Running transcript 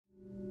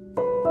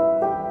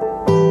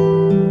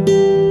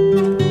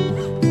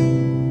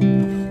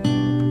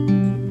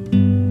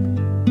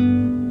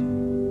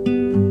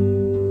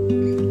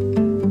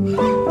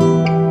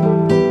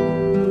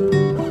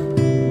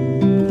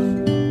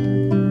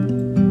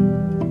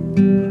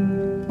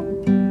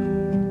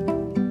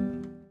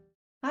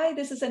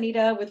this is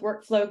Anita with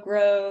Workflow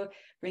Grow,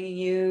 bringing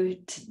you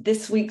to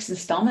this week's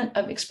installment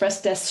of Express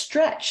Desk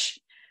Stretch.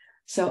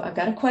 So I've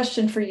got a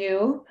question for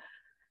you.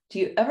 Do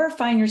you ever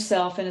find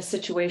yourself in a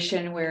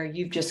situation where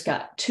you've just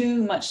got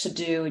too much to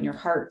do and your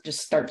heart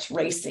just starts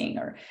racing,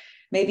 or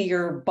maybe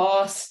your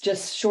boss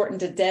just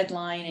shortened a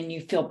deadline and you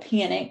feel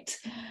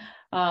panicked?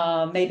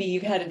 Maybe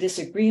you've had a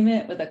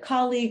disagreement with a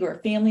colleague or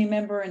a family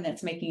member and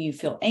that's making you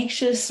feel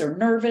anxious or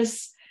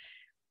nervous.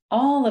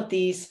 All of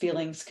these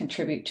feelings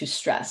contribute to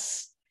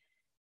stress.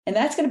 And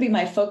that's going to be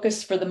my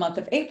focus for the month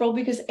of April,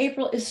 because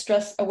April is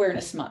Stress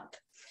Awareness Month.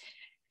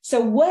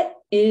 So what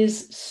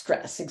is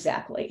stress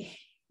exactly?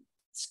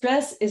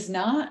 Stress is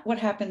not what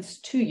happens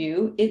to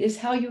you. It is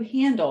how you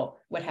handle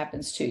what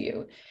happens to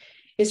you.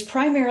 It's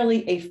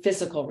primarily a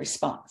physical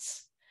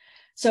response.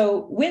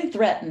 So when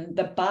threatened,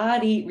 the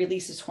body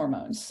releases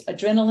hormones,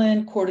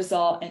 adrenaline,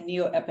 cortisol, and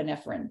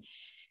norepinephrine.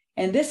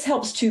 And this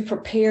helps to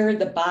prepare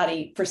the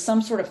body for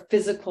some sort of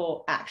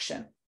physical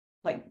action,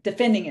 like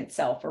defending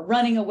itself or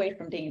running away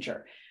from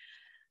danger.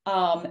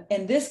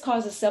 And this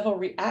causes several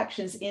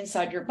reactions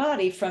inside your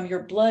body, from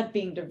your blood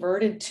being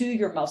diverted to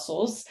your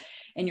muscles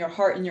and your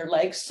heart and your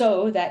legs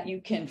so that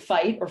you can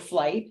fight or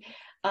flight,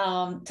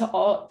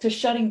 to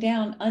shutting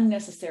down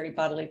unnecessary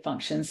bodily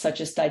functions such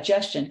as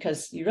digestion,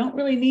 because you don't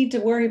really need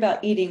to worry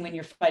about eating when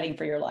you're fighting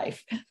for your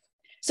life.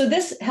 So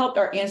this helped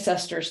our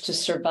ancestors to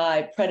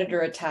survive predator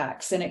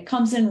attacks, and it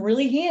comes in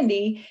really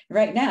handy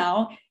right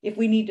now if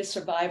we need to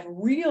survive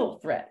real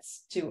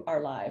threats to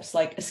our lives,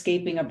 like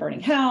escaping a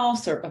burning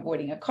house or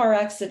avoiding a car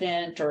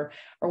accident or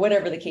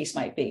whatever the case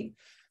might be.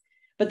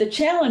 But the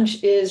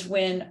challenge is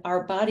when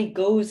our body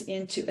goes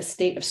into a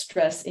state of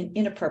stress in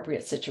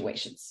inappropriate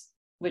situations,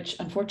 which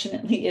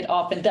unfortunately it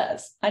often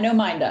does. I know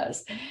mine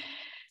does.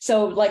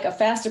 So like a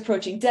fast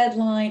approaching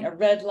deadline, a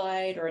red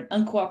light, or an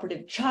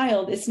uncooperative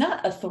child, it's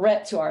not a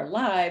threat to our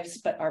lives,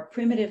 but our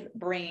primitive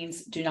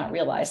brains do not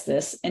realize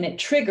this. And it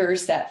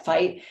triggers that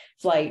fight,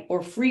 flight,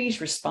 or freeze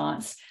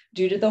response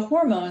due to the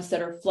hormones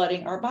that are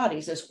flooding our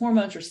bodies. Those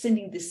hormones are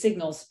sending the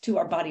signals to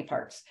our body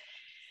parts.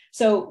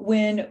 So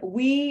when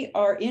we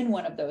are in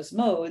one of those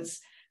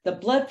modes, the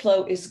blood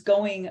flow is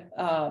going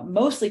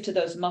mostly to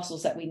those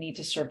muscles that we need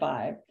to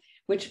survive,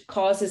 which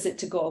causes it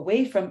to go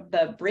away from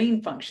the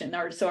brain function.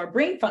 So our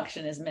brain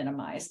function is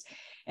minimized.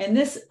 And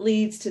this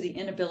leads to the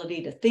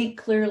inability to think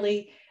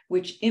clearly,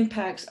 which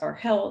impacts our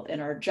health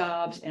and our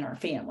jobs and our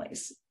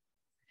families.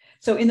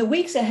 So in the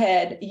weeks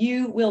ahead,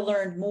 you will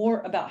learn more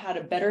about how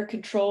to better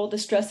control the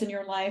stress in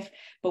your life.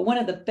 But one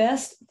of the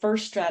best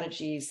first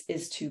strategies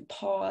is to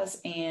pause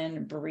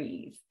and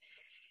breathe.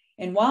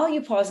 And while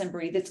you pause and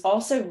breathe, it's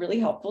also really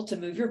helpful to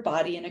move your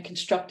body in a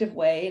constructive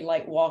way,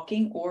 like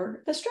walking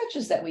or the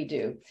stretches that we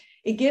do.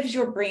 It gives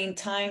your brain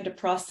time to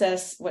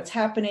process what's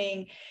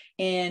happening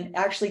and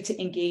actually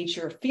to engage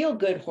your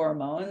feel-good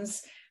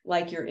hormones,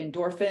 like your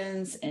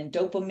endorphins and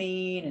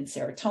dopamine and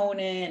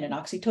serotonin and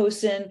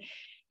oxytocin.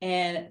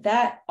 And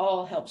that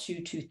all helps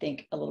you to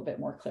think a little bit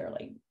more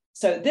clearly.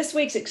 So this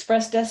week's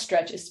Express Desk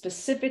Stretch is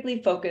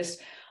specifically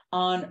focused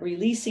on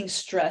releasing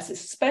stress,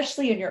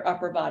 especially in your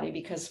upper body,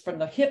 because from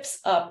the hips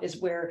up is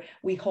where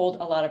we hold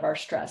a lot of our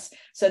stress.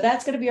 So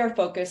that's going to be our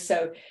focus.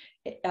 So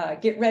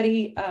get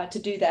ready to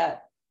do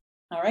that.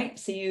 All right,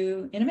 see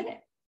you in a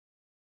minute.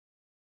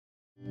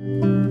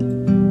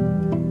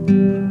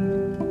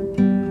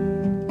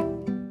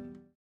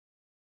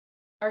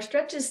 Our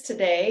stretches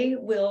today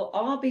will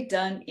all be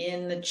done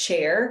in the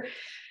chair,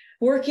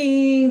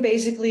 working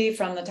basically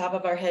from the top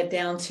of our head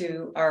down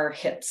to our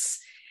hips.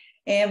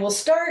 And we'll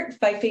start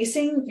by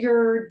facing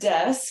your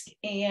desk,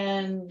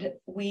 and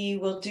we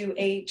will do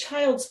a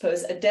child's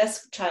pose, a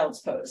desk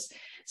child's pose.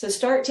 So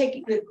start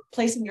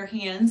placing your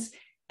hands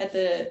on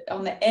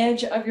the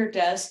edge of your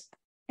desk,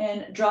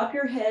 and drop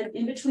your head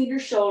in between your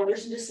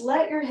shoulders and just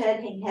let your head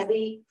hang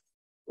heavy.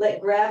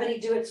 Let gravity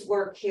do its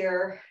work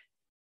here.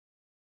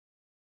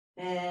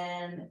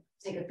 And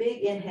take a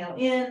big inhale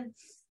in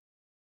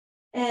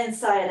and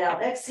sigh it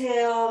out.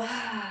 Exhale.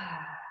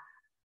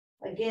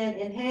 Again,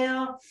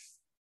 inhale.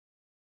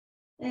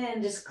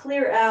 And just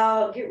clear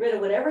out. Get rid of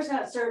whatever's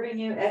not serving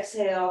you.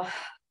 Exhale.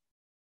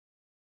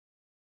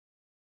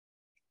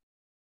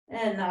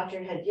 And nod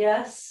your head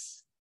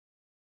yes.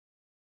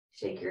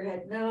 Shake your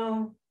head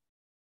no.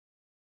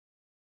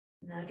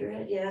 Nod your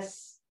head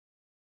yes.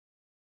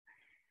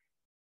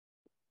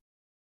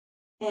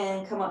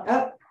 And come on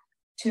up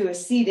to a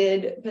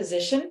seated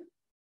position.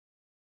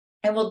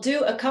 And we'll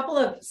do a couple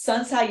of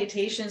sun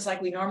salutations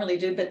like we normally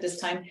do, but this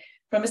time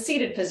from a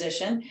seated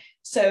position.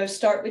 So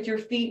start with your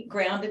feet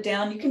grounded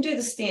down. You can do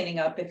the standing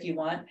up if you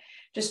want.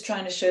 Just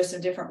trying to show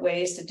some different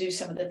ways to do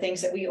some of the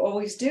things that we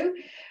always do.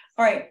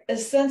 All right, a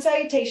sun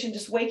salutation,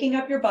 just waking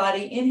up your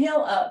body.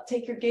 Inhale up,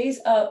 take your gaze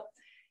up,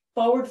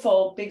 forward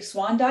fold, big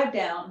swan dive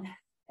down.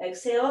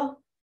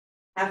 Exhale,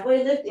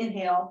 halfway lift,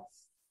 inhale.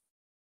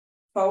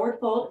 Forward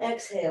fold,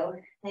 exhale.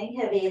 Hang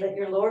heavy, let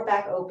your lower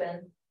back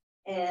open.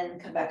 And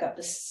come back up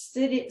to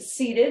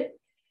seated.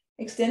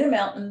 Extended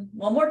mountain.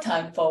 One more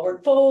time.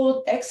 Forward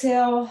fold.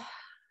 Exhale.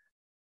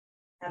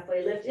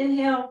 Halfway lift.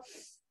 Inhale.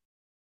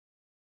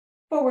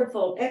 Forward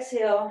fold,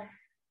 exhale.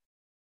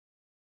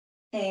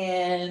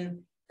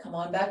 And come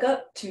on back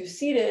up to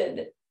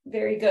seated.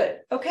 Very good.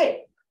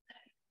 Okay.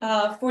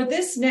 For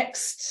this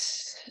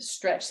next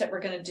stretch that we're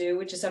going to do,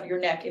 which is of your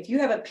neck, if you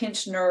have a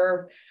pinched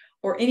nerve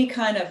or any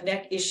kind of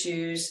neck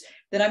issues,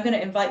 then I'm going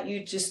to invite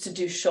you just to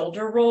do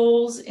shoulder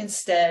rolls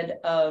instead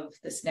of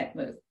this neck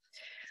move.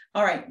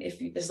 All right.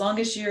 As long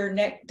as your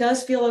neck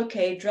does feel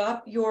okay,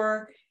 drop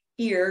your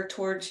ear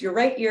towards your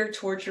right ear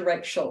towards your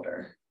right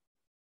shoulder,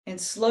 and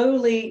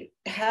slowly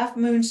half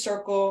moon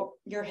circle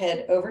your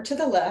head over to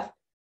the left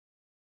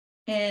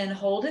and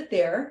hold it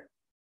there.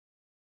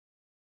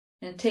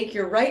 And take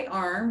your right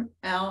arm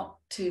out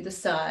to the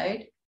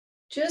side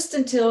just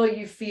until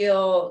you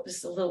feel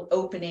just a little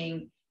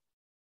opening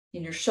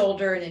in your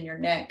shoulder and in your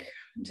neck.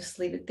 Just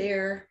leave it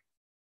there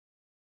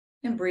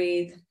and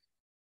breathe.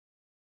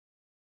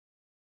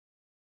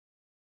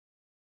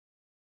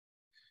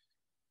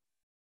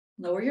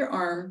 Lower your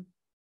arm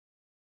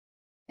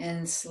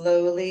and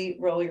slowly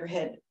roll your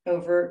head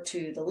over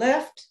to the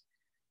left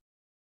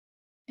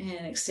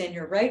and extend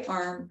your right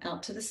arm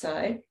out to the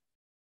side.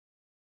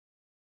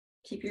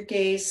 Keep your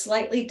gaze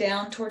slightly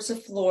down towards the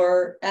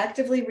floor.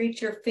 Actively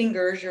reach your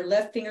fingers, your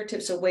left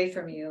fingertips away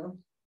from you.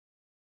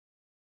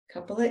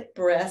 Couple of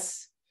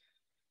breaths.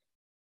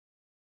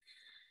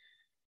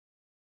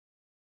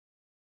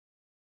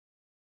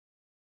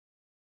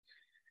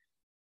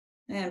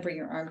 And bring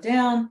your arm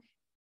down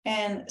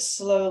and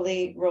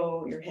slowly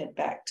roll your head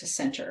back to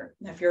center.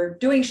 Now, if you're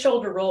doing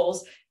shoulder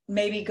rolls,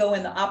 maybe go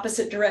in the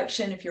opposite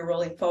direction. If you're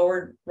rolling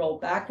forward, roll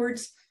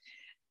backwards.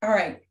 All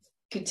right.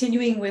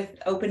 Continuing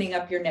with opening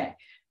up your neck.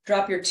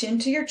 Drop your chin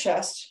to your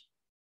chest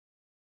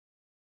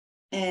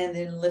and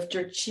then lift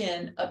your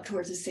chin up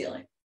towards the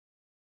ceiling.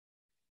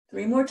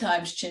 3 more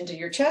times, chin to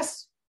your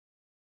chest,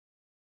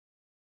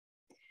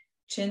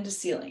 chin to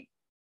ceiling,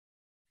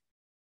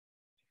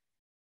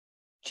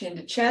 chin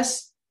to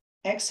chest.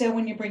 Exhale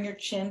when you bring your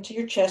chin to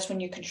your chest, when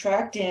you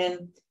contract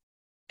in.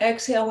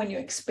 Exhale when you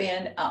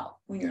expand out,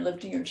 when you're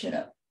lifting your chin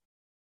up.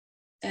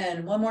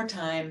 And 1 more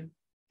time,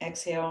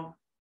 exhale.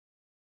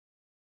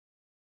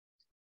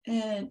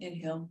 And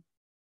inhale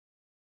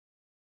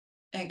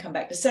and come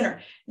back to center.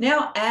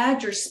 Now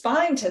add your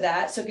spine to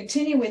that. So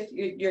continue with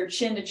your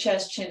chin to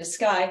chest, chin to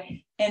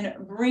sky, and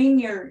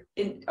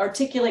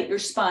articulate your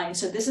spine.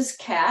 So this is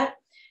cat.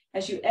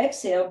 As you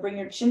exhale, bring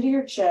your chin to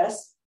your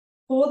chest,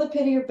 pull the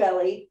pit of your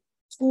belly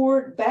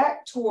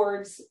back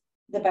towards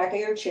the back of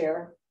your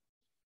chair,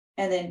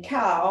 and then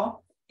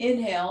cow.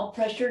 Inhale,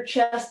 press your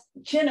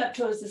chin up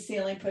towards the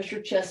ceiling, press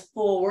your chest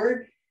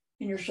forward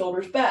and your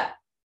shoulders back.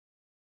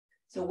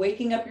 So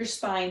waking up your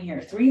spine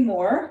here. 3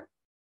 more.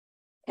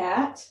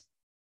 Cat,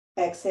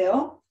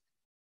 exhale.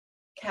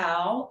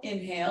 Cow,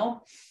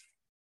 inhale.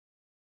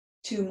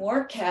 2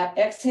 more. Cat,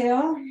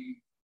 exhale.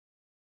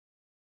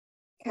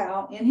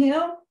 Cow,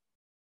 inhale.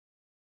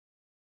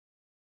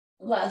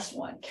 Last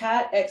one.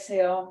 Cat,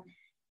 exhale.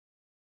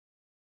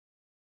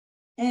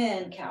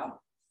 And cow.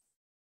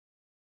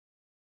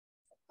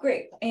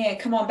 Great. And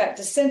come on back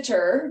to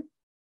center.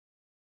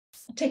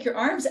 Take your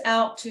arms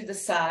out to the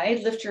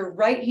side, lift your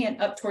right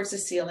hand up towards the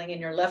ceiling and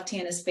your left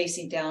hand is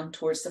facing down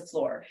towards the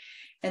floor.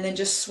 And then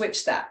just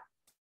switch that.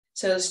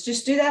 So let's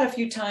just do that a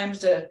few times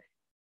to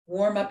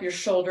warm up your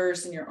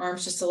shoulders and your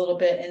arms just a little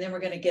bit. And then we're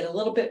going to get a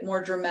little bit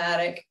more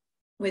dramatic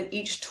with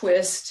each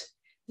twist.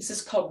 This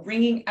is called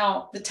wringing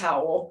out the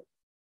towel.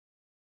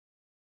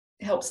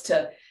 It helps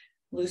to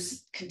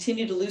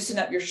continue to loosen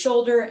up your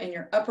shoulder and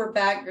your upper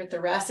back, your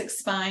thoracic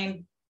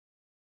spine,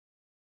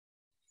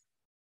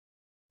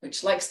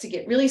 which likes to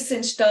get really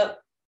cinched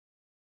up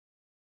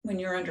when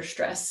you're under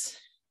stress.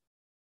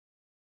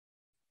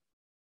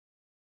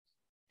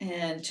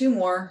 And 2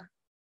 more.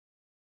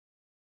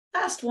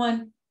 Last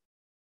one.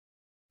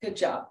 Good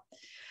job.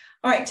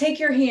 All right, take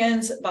your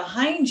hands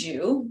behind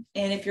you.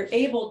 And if you're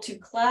able to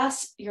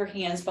clasp your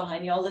hands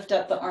behind you, I'll lift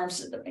up the arms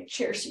of my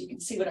chair so you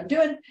can see what I'm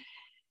doing.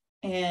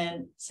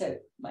 And so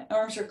my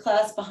arms are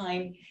clasped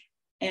behind,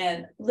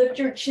 and lift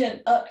your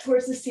chin up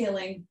towards the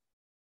ceiling.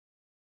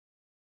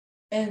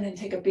 And then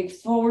take a big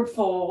forward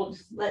fold.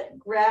 Let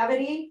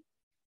gravity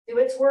do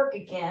its work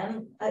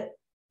again.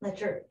 Let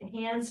your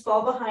hands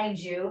fall behind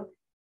you.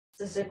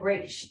 This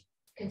is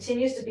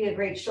continues to be a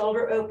great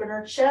shoulder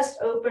opener, chest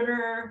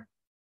opener,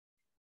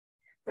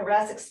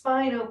 thoracic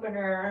spine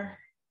opener.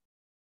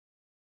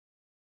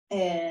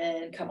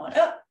 And come on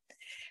up.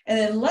 And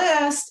then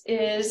last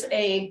is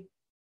a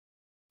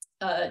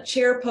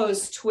chair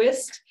pose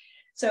twist.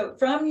 So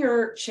from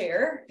your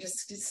chair,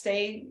 just to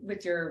stay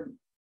with your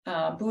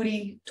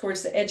booty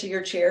towards the edge of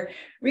your chair,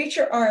 reach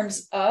your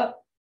arms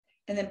up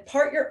and then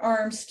part your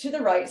arms to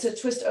the right. So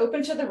twist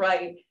open to the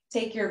right.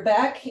 Take your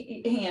right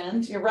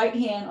hand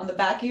on the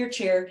back of your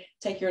chair,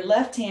 take your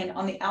left hand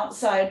on the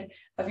outside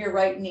of your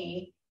right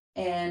knee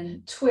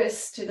and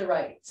twist to the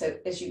right. So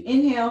as you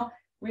inhale,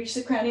 reach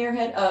the crown of your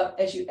head up.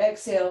 As you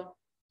exhale,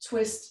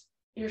 twist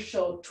your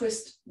shoulder,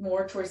 twist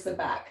more towards the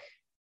back.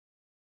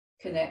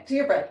 Connect to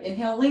your breath.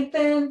 Inhale,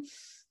 lengthen.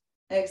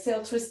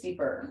 Exhale, twist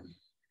deeper.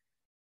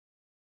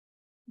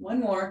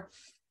 1 more.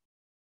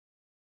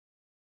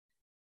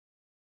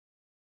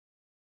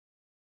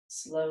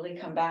 Slowly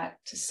come back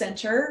to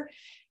center.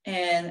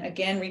 And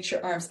again, reach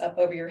your arms up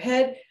over your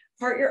head.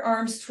 Part your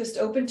arms, twist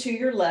open to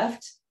your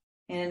left.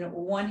 And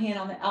one hand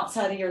on the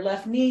outside of your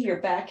left knee,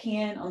 your back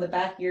hand on the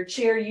back of your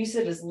chair. Use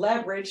it as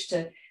leverage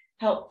to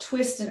help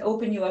twist and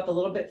open you up a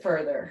little bit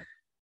further.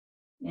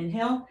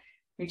 Inhale,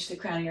 reach the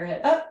crown of your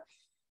head up.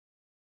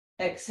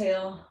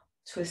 Exhale,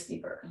 twist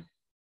deeper.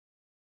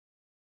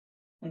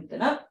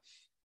 Lengthen up.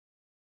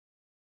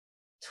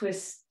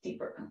 Twist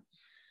deeper.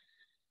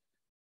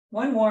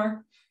 One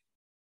more.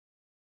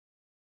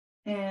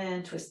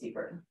 And twist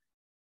deeper.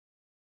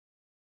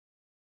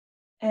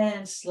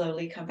 And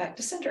slowly come back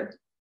to center.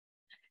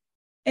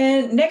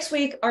 And next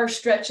week, our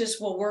stretches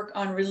will work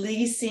on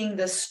releasing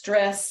the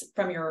stress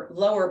from your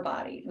lower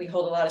body. We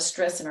hold a lot of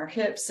stress in our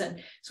hips and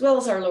as well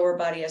as our lower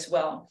body as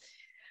well.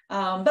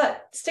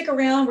 But stick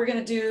around. We're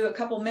going to do a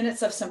couple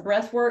minutes of some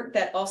breath work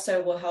that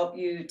also will help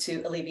you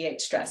to alleviate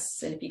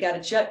stress. And if you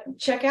got to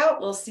check out,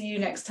 we'll see you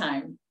next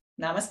time.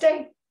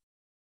 Namaste.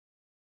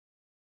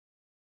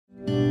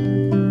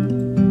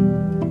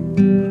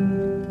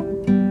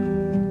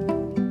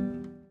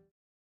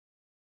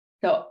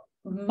 So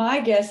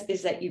my guess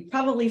is that you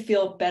probably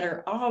feel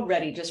better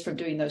already just from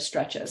doing those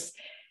stretches.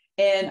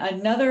 And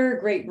another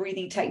great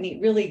breathing technique,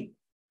 really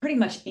pretty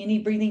much any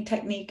breathing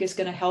technique, is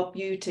going to help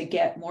you to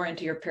get more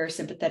into your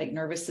parasympathetic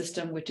nervous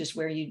system, which is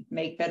where you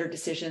make better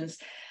decisions.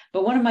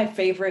 But one of my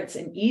favorites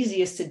and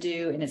easiest to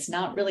do, and it's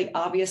not really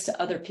obvious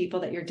to other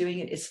people that you're doing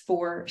it, is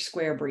 4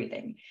 square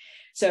breathing.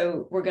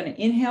 So we're going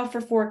to inhale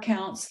for 4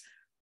 counts,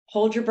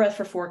 hold your breath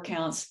for 4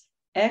 counts,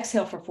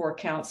 exhale for 4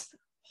 counts,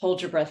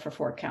 hold your breath for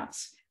 4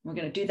 counts. We're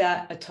going to do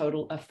that a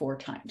total of 4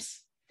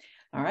 times.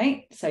 All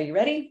right, so you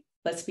ready?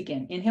 Let's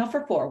begin. Inhale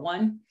for 4.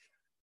 1,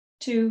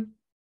 2,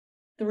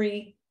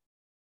 3,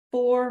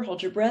 4.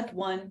 Hold your breath.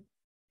 1,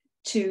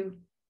 2,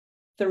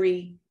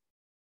 3,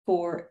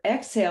 4.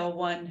 Exhale.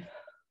 1,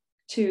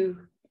 2,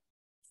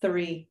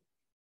 3,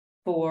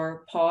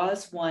 4.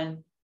 Pause.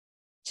 1,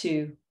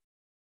 2,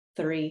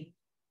 3,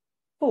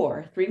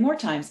 4. 3 more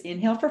times.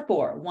 Inhale for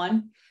 4.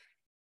 1.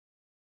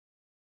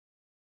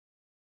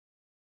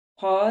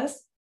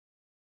 Pause.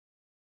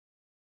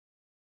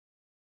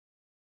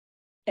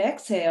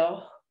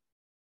 Exhale.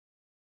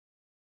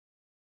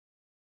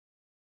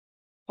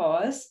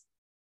 Pause.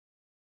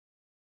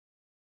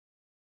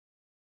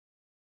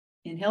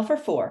 Inhale for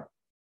 4.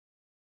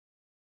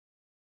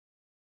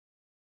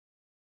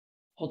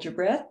 Hold your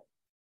breath.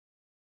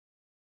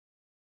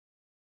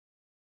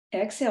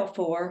 Exhale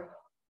 4.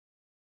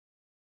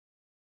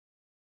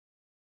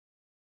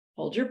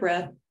 Hold your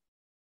breath.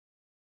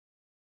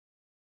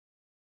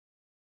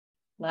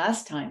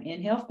 Last time.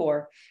 Inhale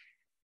 4.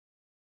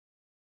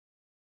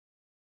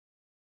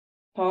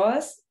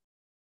 Pause.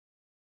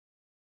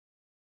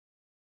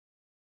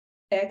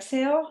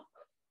 Exhale.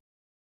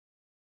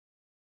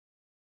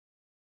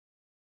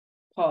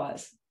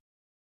 Pause.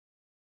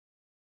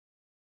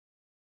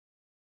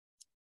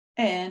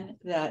 And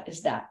that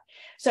is that.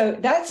 So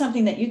that's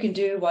something that you can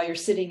do while you're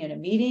sitting in a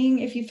meeting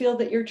if you feel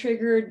that you're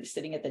triggered,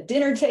 sitting at the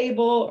dinner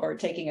table, or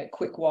taking a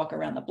quick walk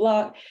around the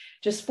block.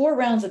 Just 4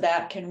 rounds of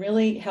that can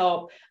really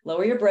help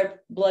lower your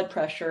blood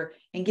pressure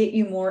and get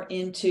you more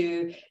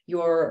into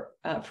your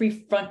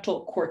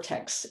prefrontal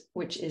cortex,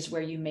 which is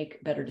where you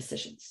make better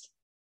decisions.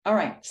 All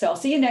right, so I'll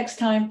see you next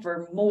time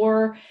for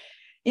more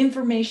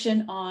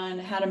information on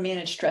how to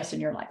manage stress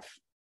in your life.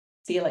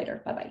 See you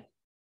later. Bye-bye.